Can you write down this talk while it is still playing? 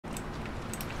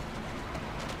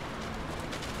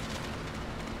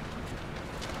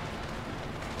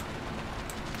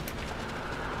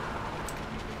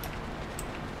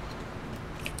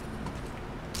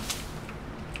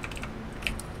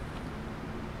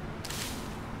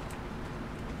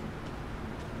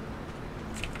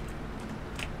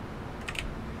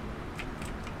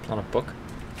On a book?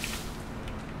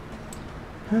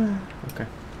 Okay.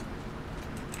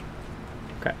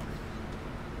 Okay.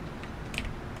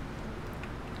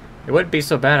 It wouldn't be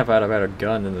so bad if I had a better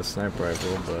gun than the sniper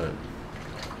rifle, but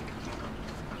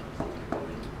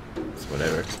it's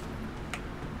whatever.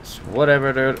 It's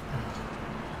whatever, dude.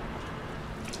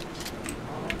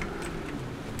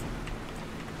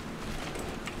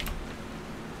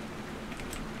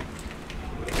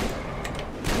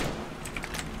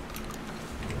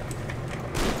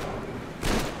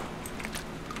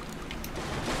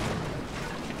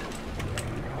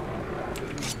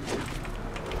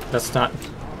 That's not.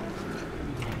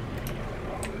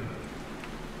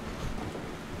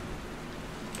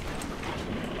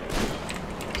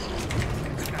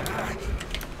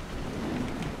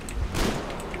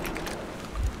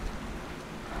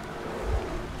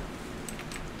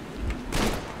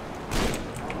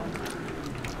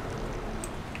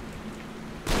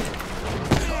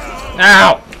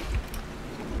 Ow!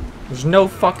 There's no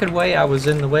fucking way I was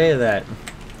in the way of that.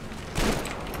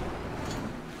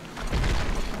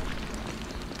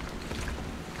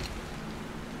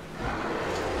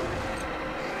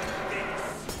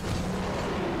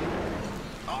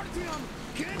 Artyom,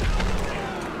 get out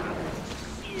there!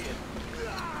 Shit.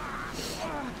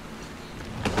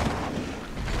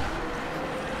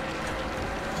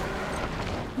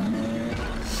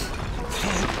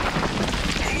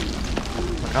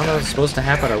 I don't know if it's supposed to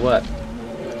happen or what.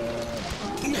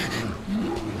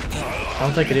 I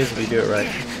don't think it is if we do it right.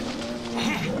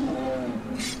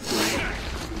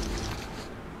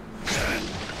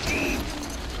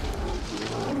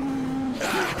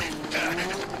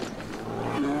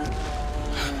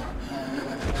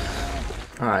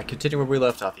 Alright, continue where we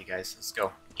left off, you guys. Let's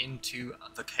go into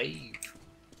the cave.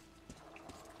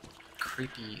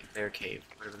 Creepy bear cave,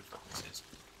 whatever the fuck this is.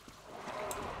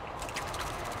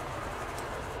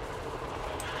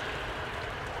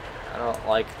 I don't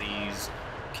like these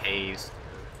caves.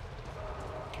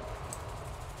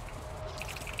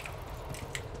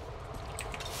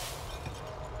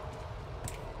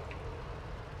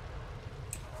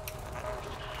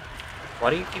 Why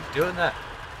do you keep doing that?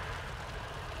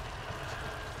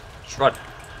 Just run.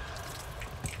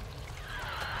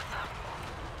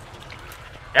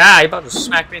 Yeah, you're about to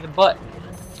smack me in the butt.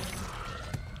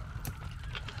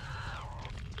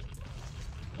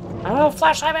 Oh,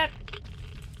 flashlight man!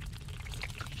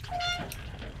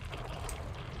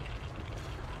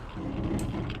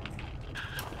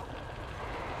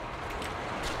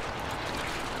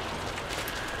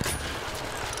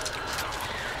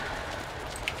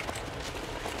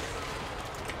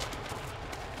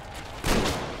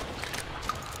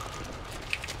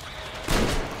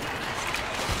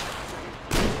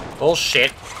 Bullshit.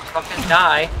 Fucking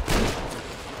die.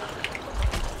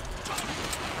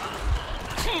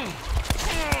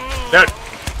 Dude.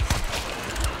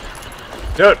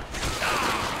 Dude.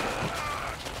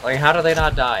 Like, how do they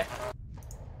not die?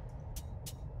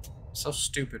 So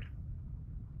stupid.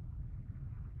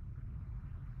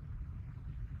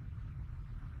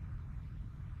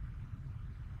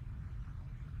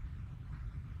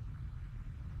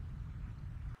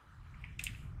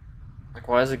 Like,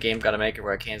 why has the game gotta make it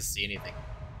where I can't see anything?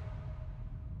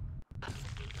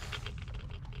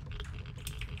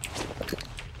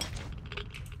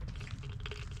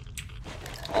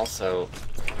 Also,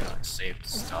 I'm gonna save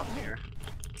stuff here.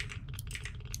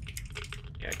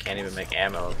 Yeah, I can't even make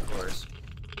ammo, of course.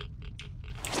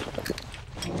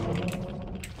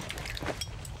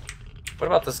 What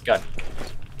about this gun?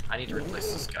 I need to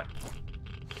replace this gun.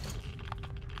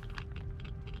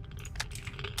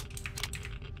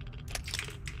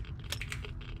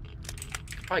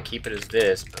 Probably keep it as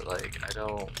this, but like I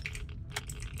don't.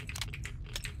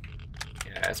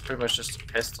 Yeah, it's pretty much just a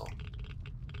pistol.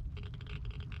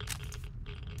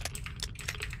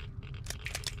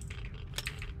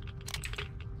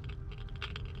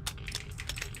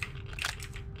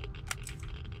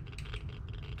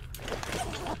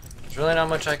 There's really not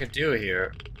much I could do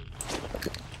here.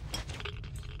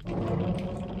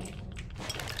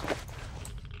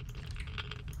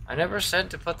 I never said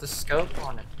to put the scope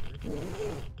on it.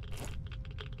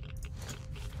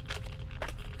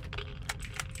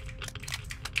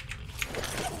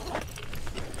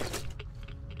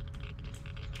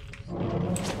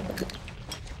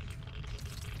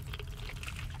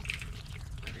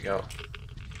 There we go.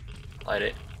 Light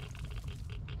it.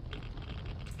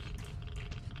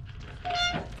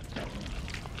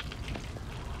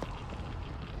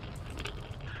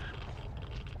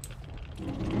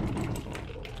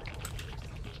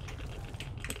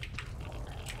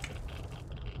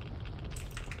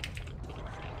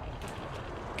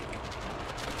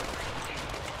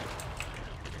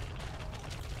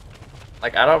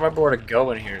 Like, I don't remember where to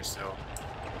go in here, so...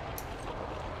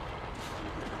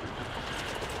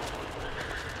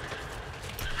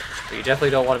 But you definitely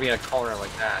don't want to be in a corner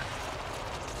like that.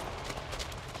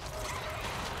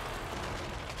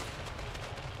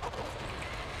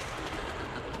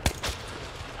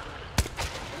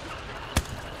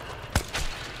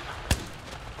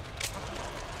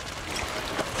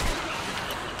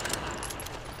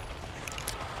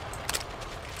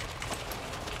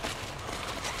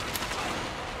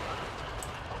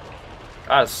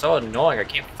 God, it's so annoying. I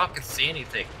can't fucking see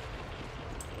anything.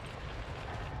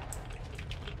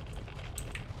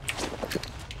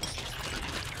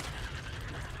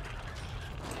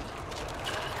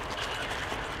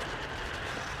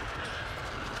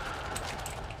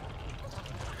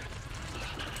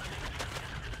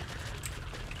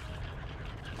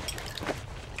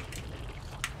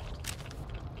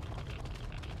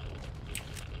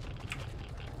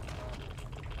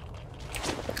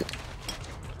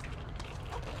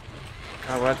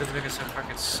 God, why did this make it so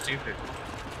fucking stupid?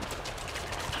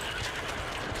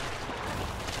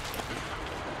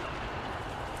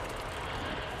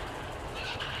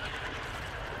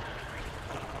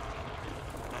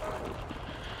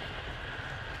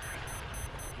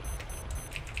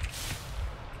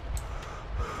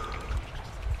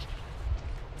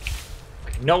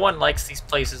 Like, no one likes these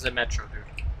places in Metro, dude.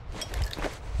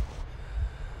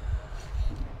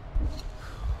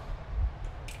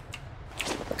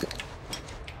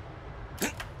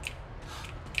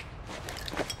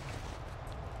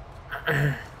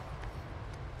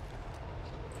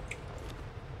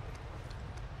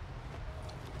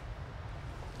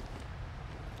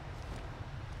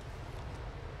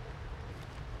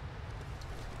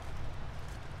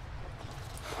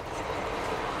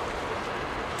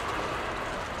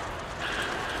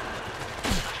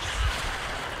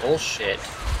 Bullshit.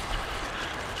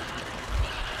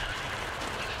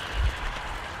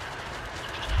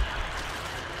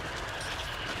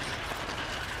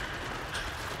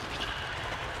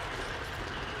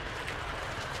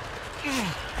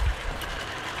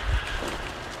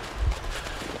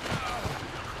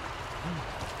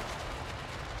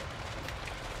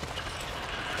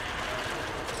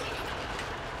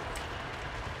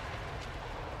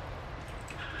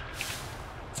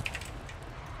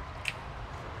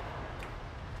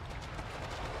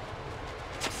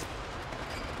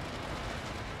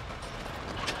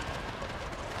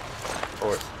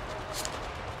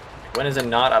 When is it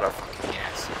not out of fucking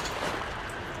gas?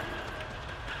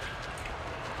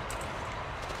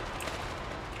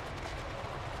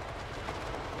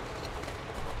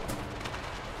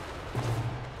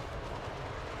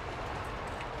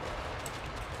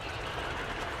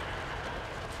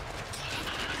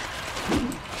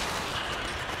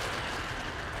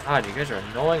 God, you guys are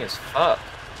annoying as fuck.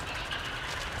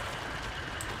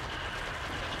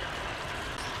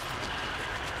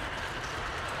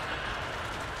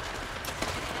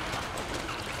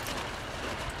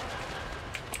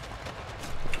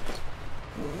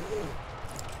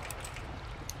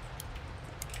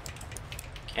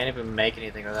 Can't even make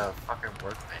anything without a fucking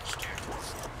workbench, dude.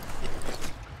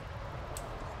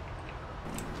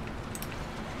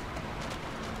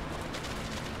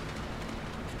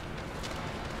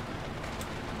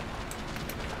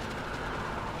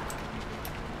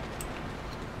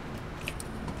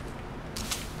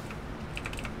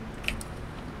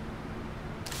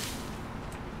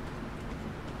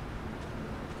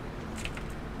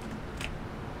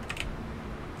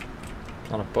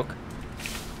 On a book?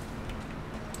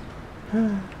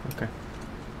 Okay.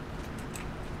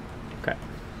 Okay.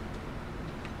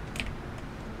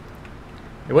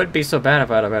 It wouldn't be so bad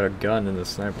if I had a better gun than the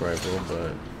sniper rifle,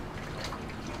 but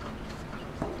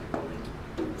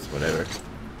it's whatever.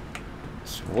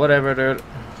 It's whatever, dude.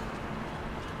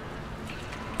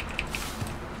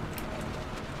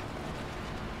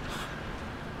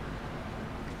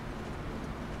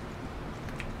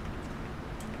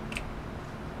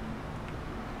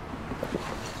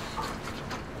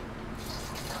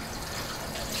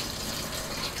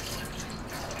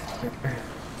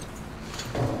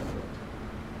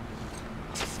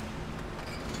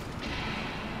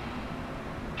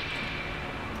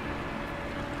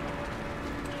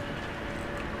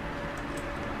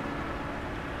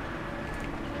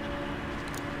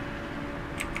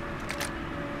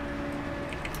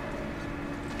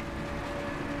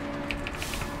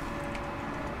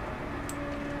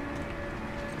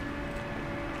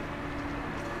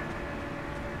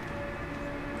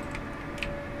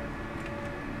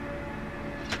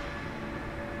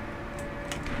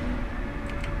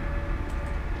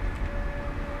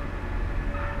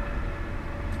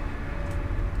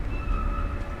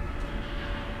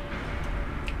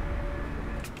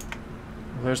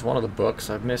 Well, there's one of the books.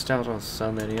 I've missed out on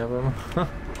so many of them.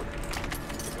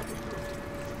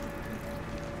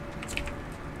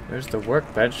 There's the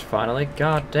workbench finally.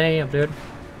 God damn, dude.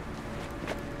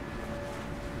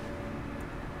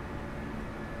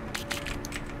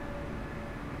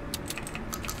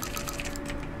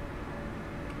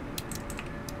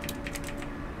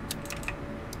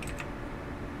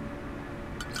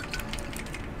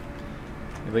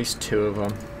 At least 2 of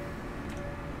them.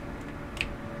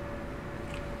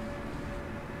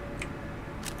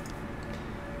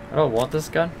 I don't want this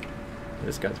gun.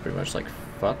 This gun's pretty much like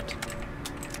fucked.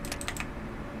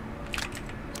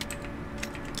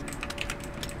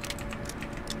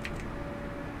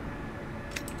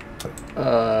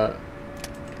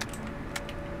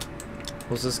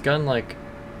 Was this gun like...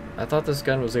 I thought this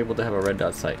gun was able to have a red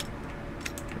dot sight.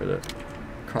 Or the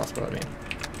crossbow, I mean.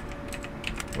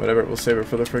 Whatever, we'll save it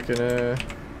for the frickin'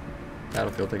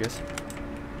 battlefield, I guess.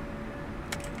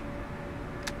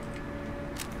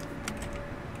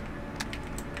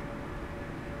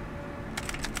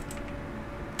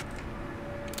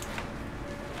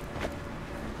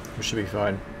 We should be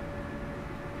fine.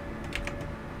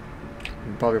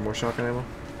 Probably more shotgun ammo.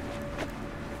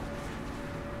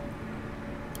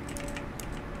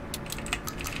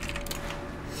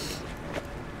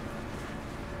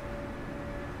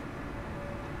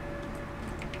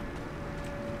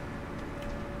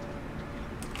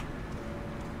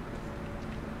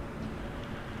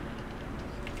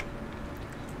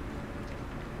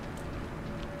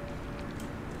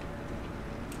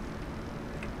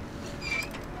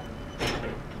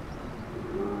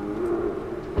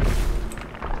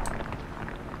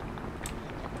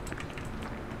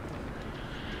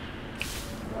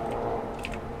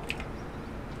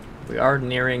 We are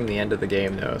nearing the end of the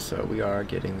game though, so we are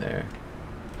getting there.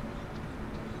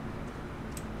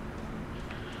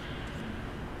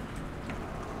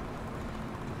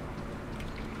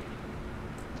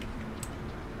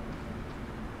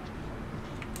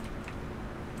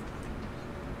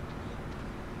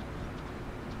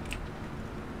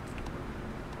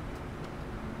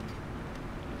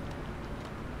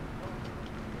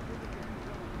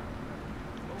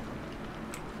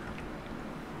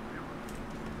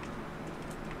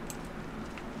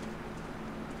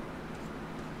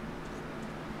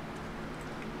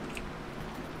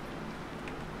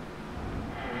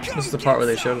 This is the part where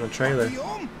they showed in the trailer.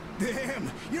 Damn,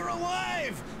 you're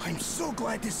alive! I'm so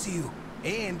glad to see you.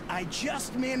 And I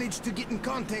just managed to get in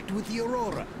contact with the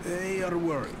Aurora. They are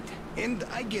worried. And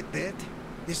I get that.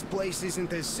 This place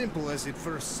isn't as simple as it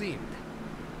first seemed.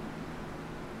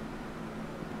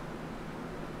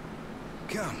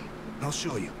 Come, I'll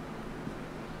show you.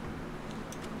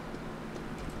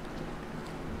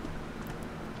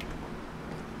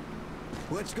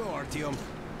 Let's go, Artyom.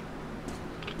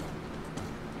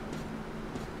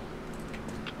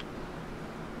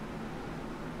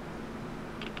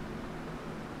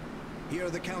 Hear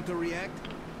the counter react?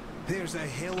 There's a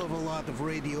hell of a lot of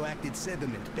radioactive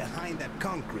sediment behind that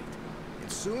concrete. And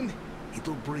soon,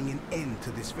 it'll bring an end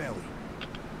to this valley.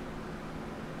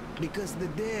 Because the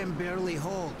dam barely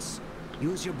holds.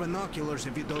 Use your binoculars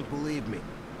if you don't believe me.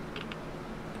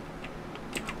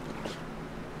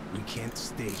 We can't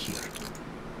stay here.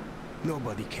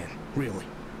 Nobody can, really.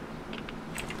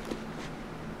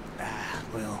 Ah,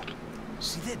 well,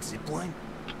 see that zipline?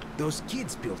 Those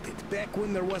kids built it back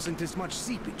when there wasn't as much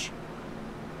seepage.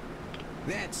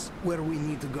 That's where we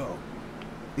need to go.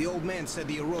 The old man said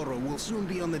the Aurora will soon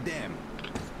be on the dam.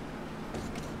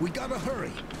 We gotta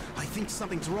hurry. I think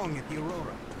something's wrong at the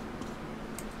Aurora.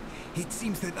 It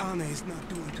seems that Anna is not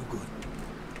doing too good.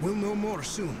 We'll know more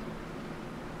soon.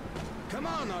 Come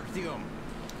on, Artyom.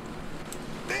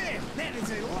 Damn, that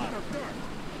is a lot of dirt.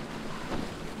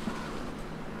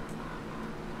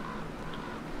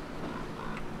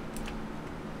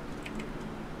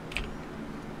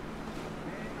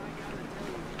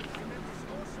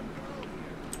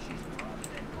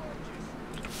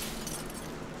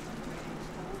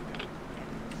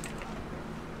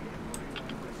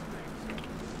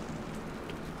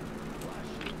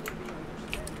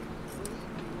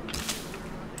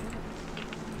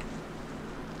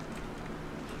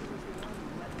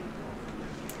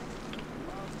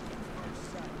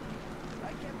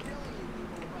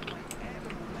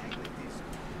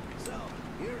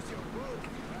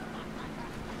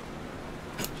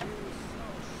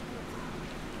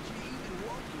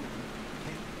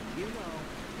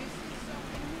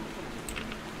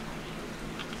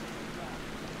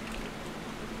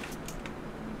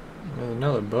 There's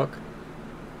another book.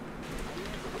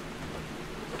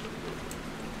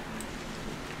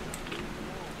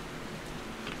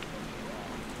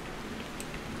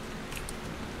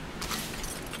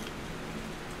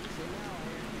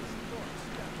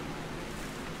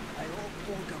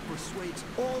 persuades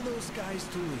all those guys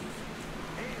to leave.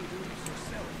 And leaves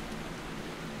herself.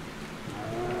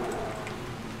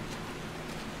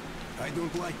 I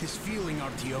don't like this feeling,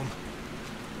 Artyom.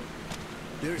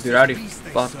 There's Dude, I already this beast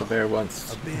fought saw. the bear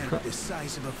once. A bear the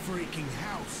size of a freaking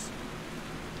house.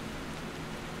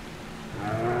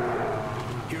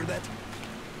 Hear that?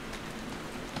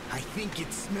 I think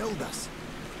it smelled us.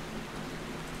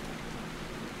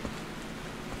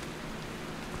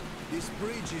 This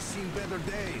bridge has seen better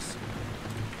days.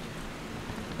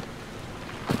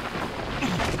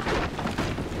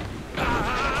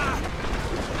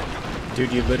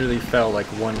 Dude, you literally fell like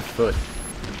 1 foot.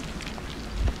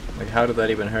 Like, how did that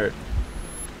even hurt?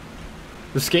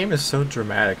 This game is so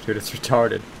dramatic, dude. It's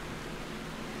retarded.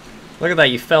 Look at that.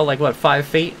 You fell like, what, 5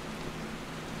 feet?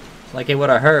 Like, it would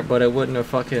have hurt, but it wouldn't have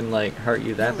fucking, like, hurt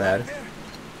you that bad.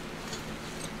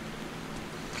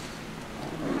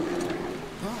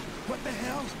 Huh? What the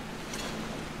hell?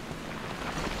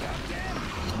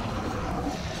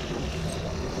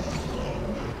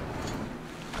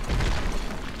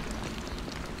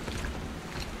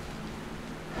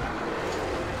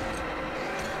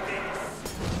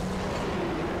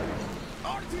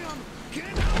 Artyom, get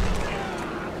out of there!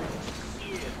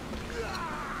 Shit.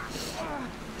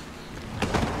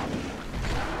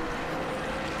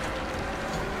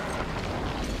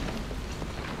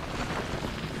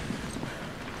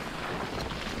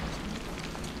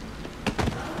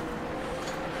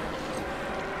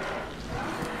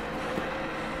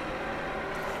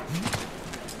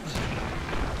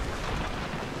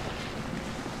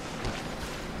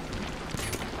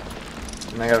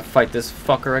 And I gotta fight this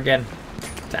fucker again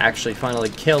to actually finally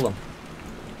kill him.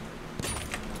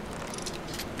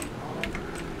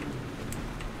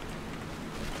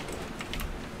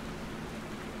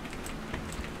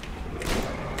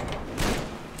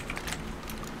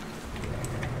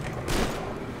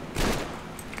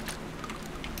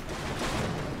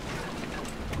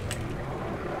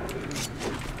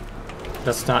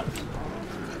 That's not...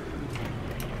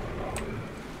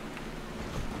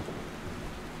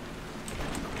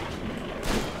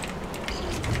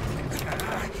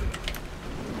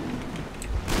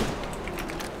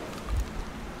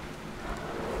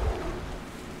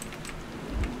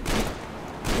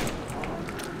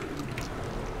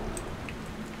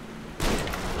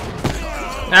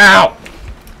 Ow!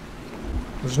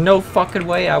 There's no fucking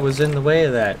way I was in the way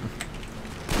of that.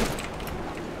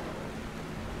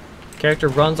 Character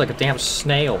runs like a damn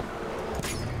snail.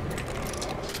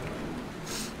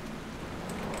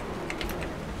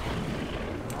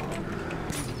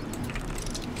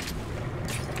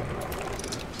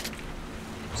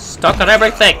 Stuck on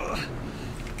everything!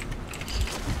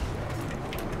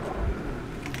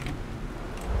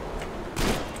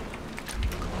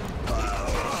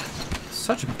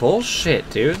 Such bullshit,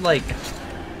 dude. Like,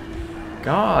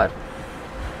 God.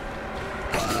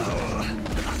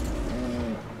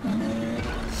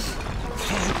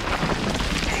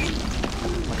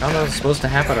 Like, I don't know if it's supposed to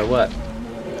happen or what.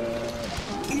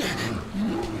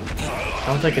 I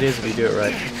don't think it is if you do it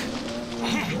right.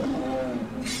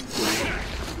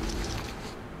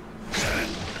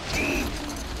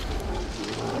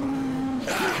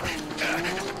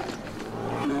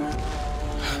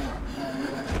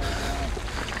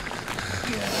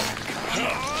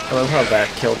 I love how that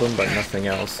killed him, but nothing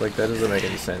else. Like, that doesn't make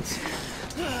any sense.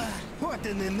 What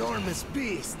an enormous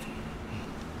beast.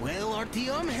 Well,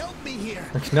 Artyom, help me here.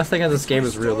 Like, nothing in this game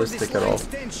is realistic at all.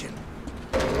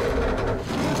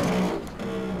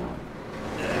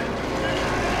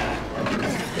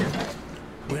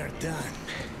 We're done.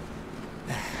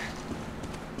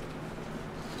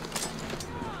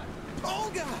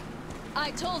 Olga!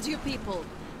 I told you people,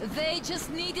 they just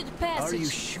needed passage. Are you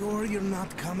sure you're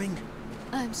not coming?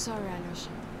 I'm sorry, Alyosha.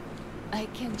 I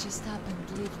can't just up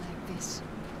and live like this.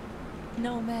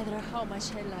 No matter how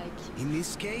much I like you. In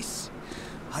this case,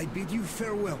 I bid you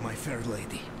farewell, my fair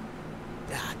lady.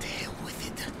 Ah, to hell with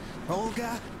it.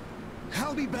 Olga,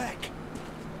 I'll be back.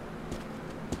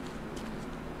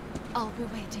 I'll be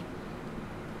waiting.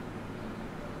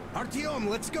 Artyom,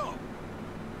 let's go.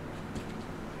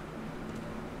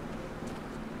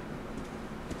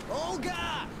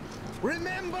 Olga!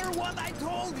 Remember what I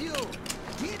told you!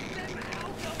 Get them out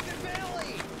of the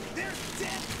valley! There's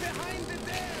death behind the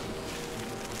dam!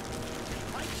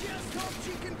 I just hope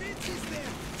she convinces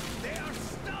them! They are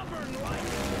stubborn like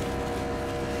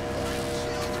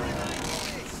children, I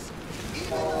guess! Even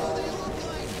though they look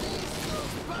like these,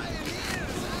 those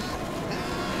pioneers, huh?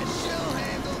 Ah, she'll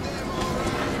handle them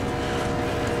alright!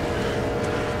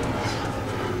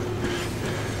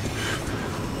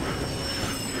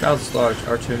 Crowd's large,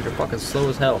 Artyom, you're fucking slow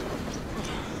as hell.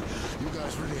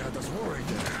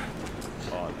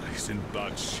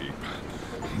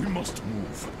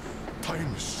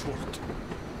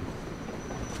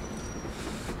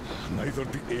 Neither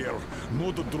the air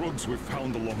nor the drugs we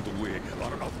found along the way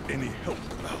are of any help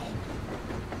now.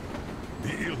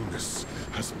 The illness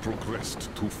has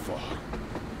progressed too far.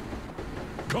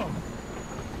 Come.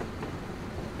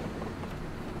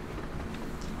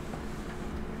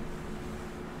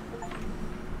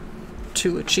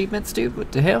 Two achievements, dude?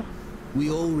 What the hell?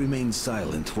 We all remained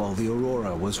silent while the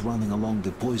Aurora was running along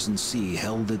the poison sea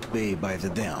held at bay by the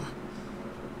dam.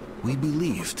 We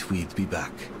believed we'd be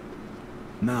back.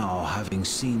 Now, having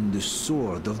seen the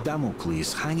sword of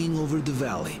Damocles hanging over the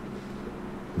valley,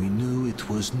 we knew it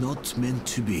was not meant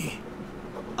to be.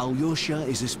 Alyosha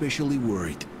is especially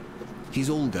worried. His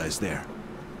old guy's there.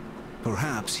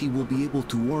 Perhaps he will be able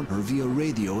to warn her via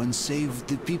radio and save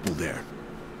the people there.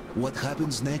 What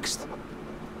happens next?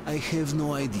 I have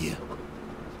no idea.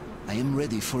 I am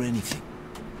ready for anything.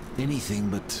 Anything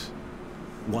but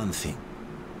one thing.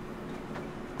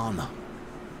 Anna,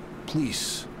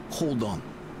 please, hold on.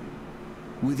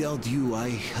 Without you, I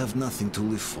have nothing to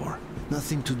live for,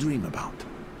 nothing to dream about.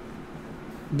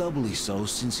 Doubly so,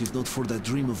 since if not for that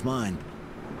dream of mine,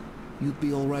 you'd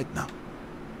be all right now.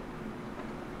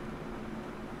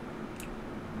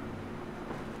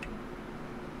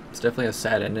 It's definitely a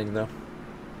sad ending, though.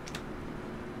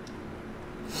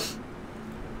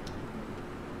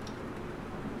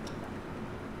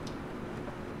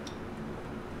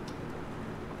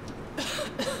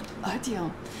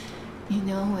 Artyom, you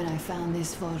know, when I found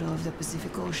this photo of the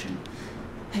Pacific Ocean,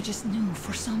 I just knew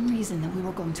for some reason that we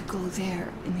were going to go there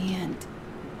in the end.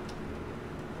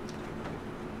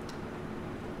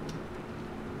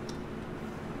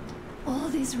 All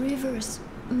these rivers,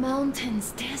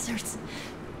 mountains, deserts,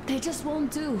 they just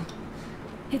won't do.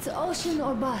 It's ocean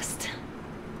or bust.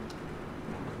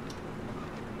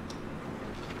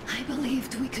 I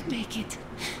believed we could make it.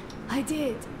 I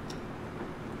did.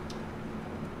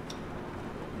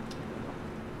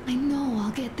 I know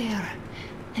I'll get there.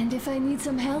 And if I need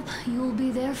some help, you'll be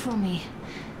there for me.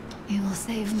 You will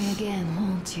save me again,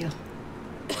 won't you?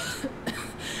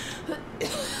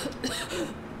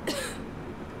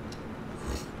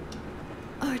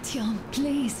 Artyom,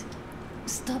 please.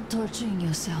 Stop torturing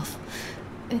yourself.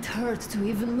 It hurts to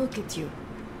even look at you.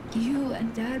 You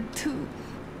and Dad too.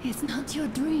 It's not your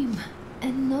dream,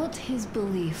 and not his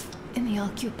belief in the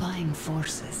occupying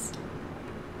forces.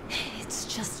 It's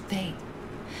just fate.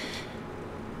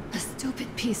 A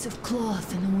stupid piece of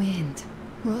cloth in the wind.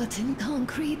 Rotten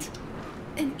concrete.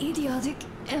 An idiotic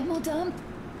ammo dump.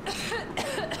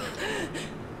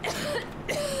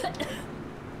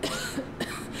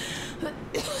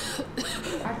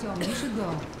 Artyom, you should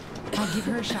go. I'll give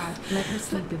her a shot. Let her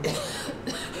sleep a bit.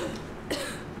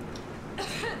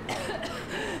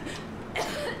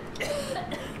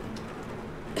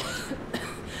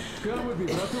 Come with me,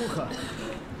 bratucha.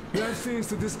 We have things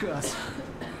to discuss.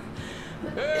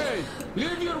 Hey!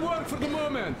 Leave your work for the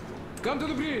moment! Come to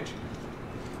the bridge!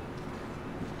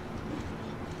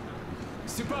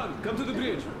 Stepan, come to the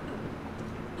bridge!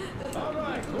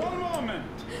 Alright, one moment.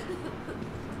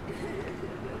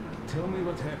 Tell me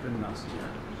what happened, Nastya.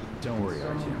 Don't worry,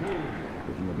 Artyom.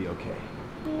 Everything will be okay.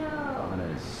 No. Anna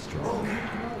is strong.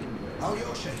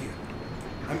 Alyosha here.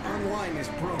 I'm online as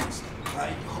promised. I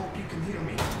hope you can hear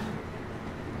me.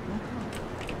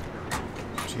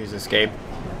 Jesus, Gabe.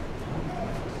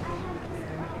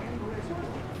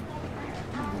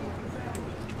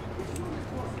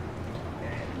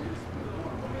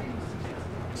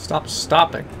 Stop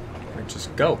stopping. Or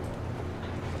just go.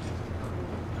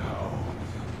 How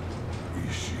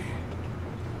is she?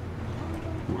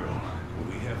 Well,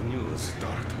 We have news,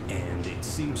 start. and it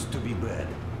seems to be bad.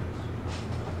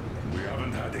 We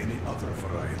haven't had any other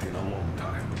variety in a long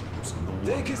time. So no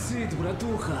Take wonder. a seat,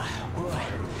 bratucha. Boy,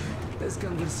 this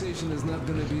conversation is not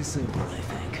gonna be simple, I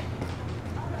think.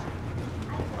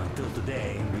 Until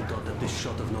today, we thought that this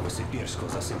shot of Novosibirsk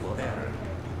was a simple error.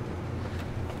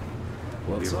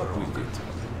 What's We were up with wrong.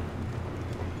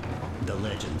 it? The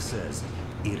legend says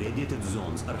irradiated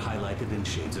zones are highlighted in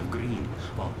shades of green,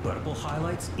 while purple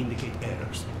highlights indicate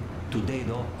errors. Today,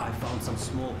 though, I found some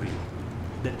small print.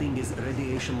 The thing is,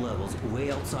 radiation levels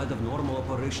way outside of normal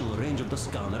operational range of the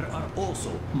scanner are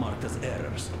also marked as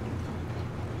errors.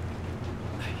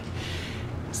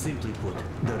 Simply put,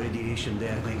 the radiation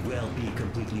there may well be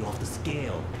completely off the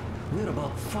scale. We're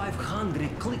about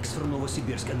 500 clicks from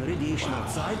Novosibirsk, and the radiation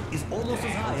outside is almost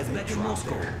as high as back in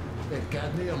Moscow. It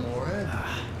got me a more.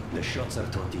 The shots are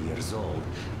 20 years old.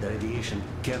 The radiation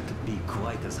can't be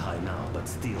quite as high now, but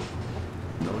still,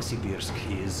 Novosibirsk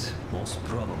is most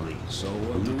probably. So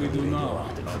what do we do now?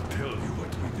 I'll tell you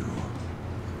what we do.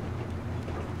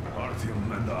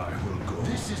 Artyom and I will go.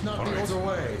 This is not All the right? other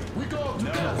way. We go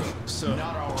together. No, sir.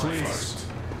 Not our Please. first.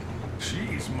 She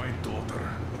is my daughter.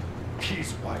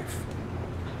 His wife.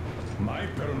 My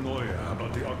paranoia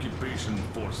about the occupation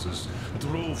forces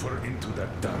drove her into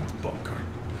that damned bunker.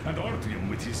 And Artyom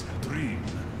with his dream.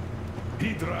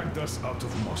 He dragged us out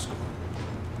of Moscow.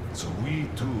 So we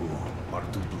too are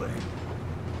to blame.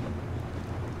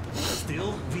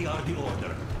 Still, we are the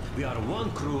Order. We are one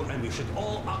crew and we should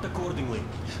all act accordingly.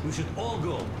 We should all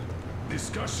go.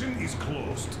 Discussion is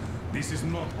closed. This is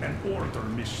not an Order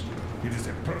mission. It is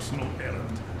a personal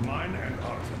errand. Mine and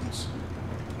Artyom's.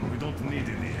 We don't need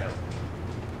any help.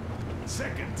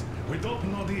 Second, we don't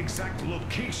know the exact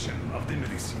location of the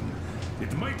medicine.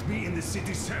 It might be in the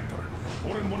city center,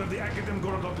 or in one of the Academ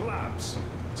Gorodok labs.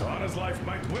 So Anna's life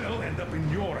might well end up in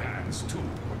your hands, too.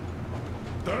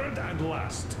 Third and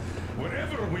last,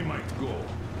 wherever we might go,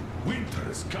 winter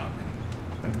is coming.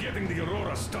 And getting the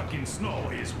Aurora stuck in snow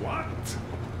is what?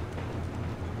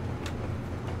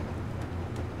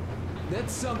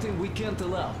 That's something we can't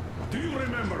allow. Do you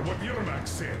remember what Yermak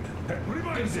said?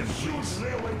 Remind There's a him, huge please.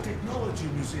 railway technology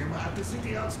museum at the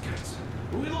city outskirts.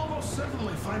 We'll almost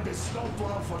certainly find a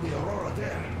snowplow for the Aurora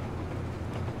there.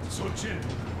 So,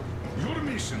 gentlemen, your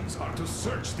missions are to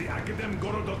search the Academ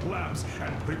Gorodok labs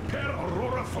and prepare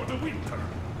Aurora for the winter.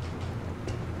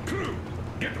 Crew,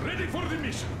 get ready for the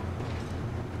mission.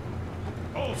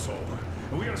 Also,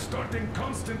 we are starting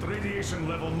constant radiation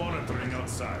level monitoring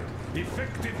outside,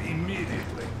 effective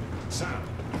immediately. Sam,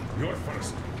 you're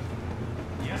first.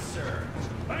 Yes, sir.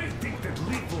 I think that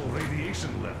lethal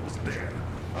radiation levels there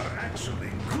are actually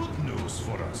good news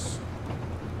for us.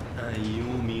 You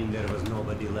mean there was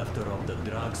nobody left to rob the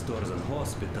drugstores and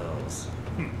hospitals?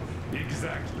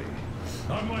 Exactly.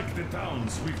 Unlike the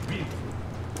towns we've been through.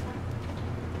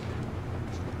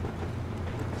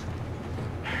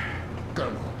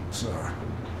 Colonel, sir.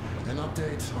 An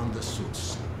update on the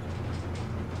suits.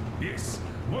 Yes,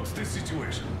 what's the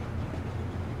situation?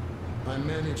 I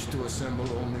managed to assemble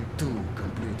only 2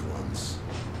 complete ones.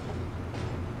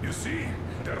 You see,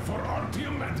 they're for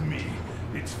Artyom and me.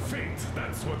 It's fate,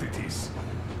 that's what it is.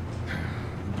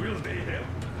 Will they help?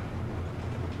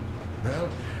 Well,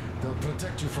 they'll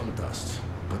protect you from dust.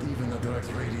 But even the direct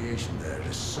radiation there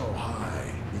is so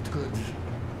high, it could...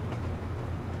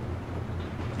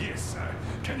 Yes,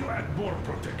 can you add more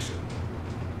protection?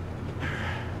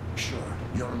 Sure,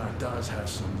 Yermak does have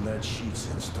some lead sheets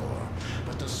in store,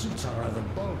 but the suits are rather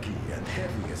bulky and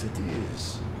heavy as it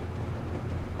is.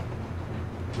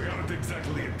 We aren't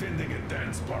exactly attending a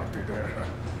dance party there.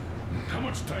 How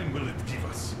much time will it give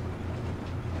us?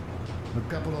 A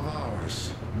couple of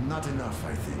hours. Not enough,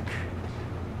 I think.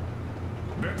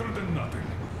 Better than nothing.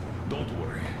 Don't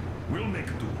worry. We'll make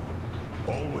do.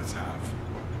 Always have.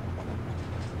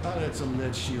 I'll add some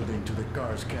lead shielding to the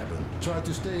car's cabin. Try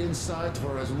to stay inside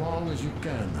for as long as you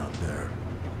can out there.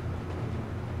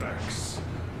 Thanks.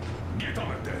 Get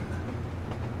on it then.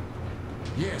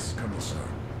 Yes, Colonel, sir.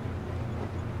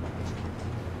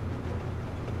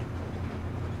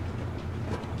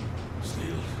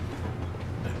 Still,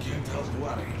 I can't help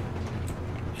worrying.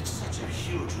 It's such a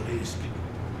huge risk.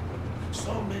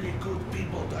 So many good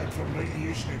people died from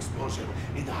radiation exposure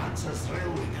in Hansa's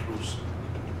railway crews.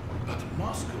 But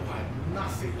Moscow had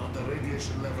nothing on the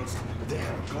radiation levels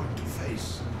they're going to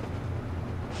face.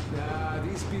 Nah,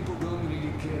 these people don't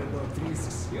really care about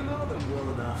risks. You know them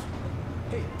well enough.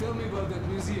 Hey, tell me about that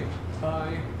museum.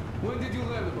 When did you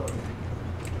learn about it?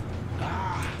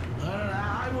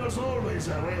 I was always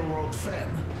a railroad fan,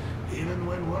 even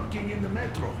when working in the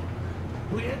metro.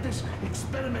 We had this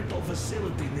experimental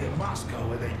facility near Moscow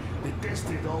where they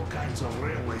tested all kinds of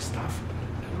railway stuff.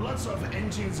 Lots of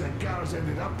engines and cars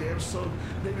ended up there, so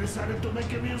they decided to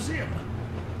make a museum.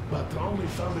 But only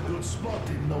found a good spot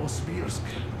in Novosibirsk.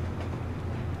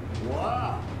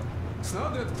 Wow! It's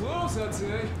not that close, I'd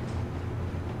say.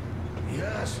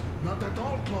 Yes, not at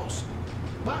all close.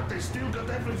 But they still got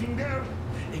everything there,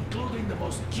 including the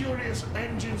most curious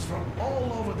engines from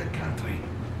all over the country.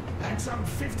 And some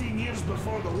 15 years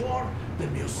before the war, the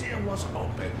museum was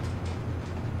opened.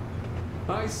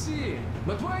 I see.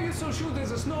 But why are you so sure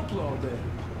there's a snowplow there?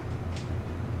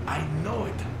 I know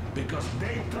it, because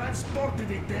they transported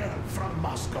it there from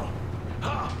Moscow.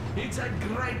 Ha! It's a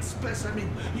great specimen.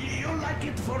 You'll like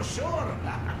it for sure.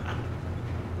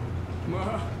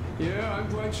 Yeah, I'm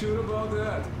quite sure about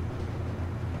that.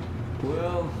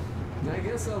 Well, I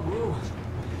guess I'll go.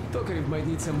 Tokarev might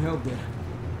need some help there.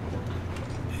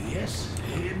 Yes,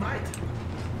 he might.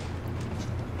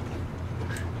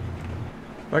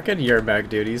 Fucking Yermak,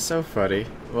 dude, he's so funny.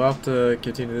 We'll have to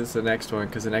continue this the next one,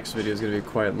 because the next video is going to be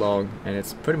quite long, and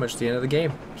it's pretty much the end of the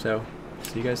game. So,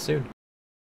 see you guys soon.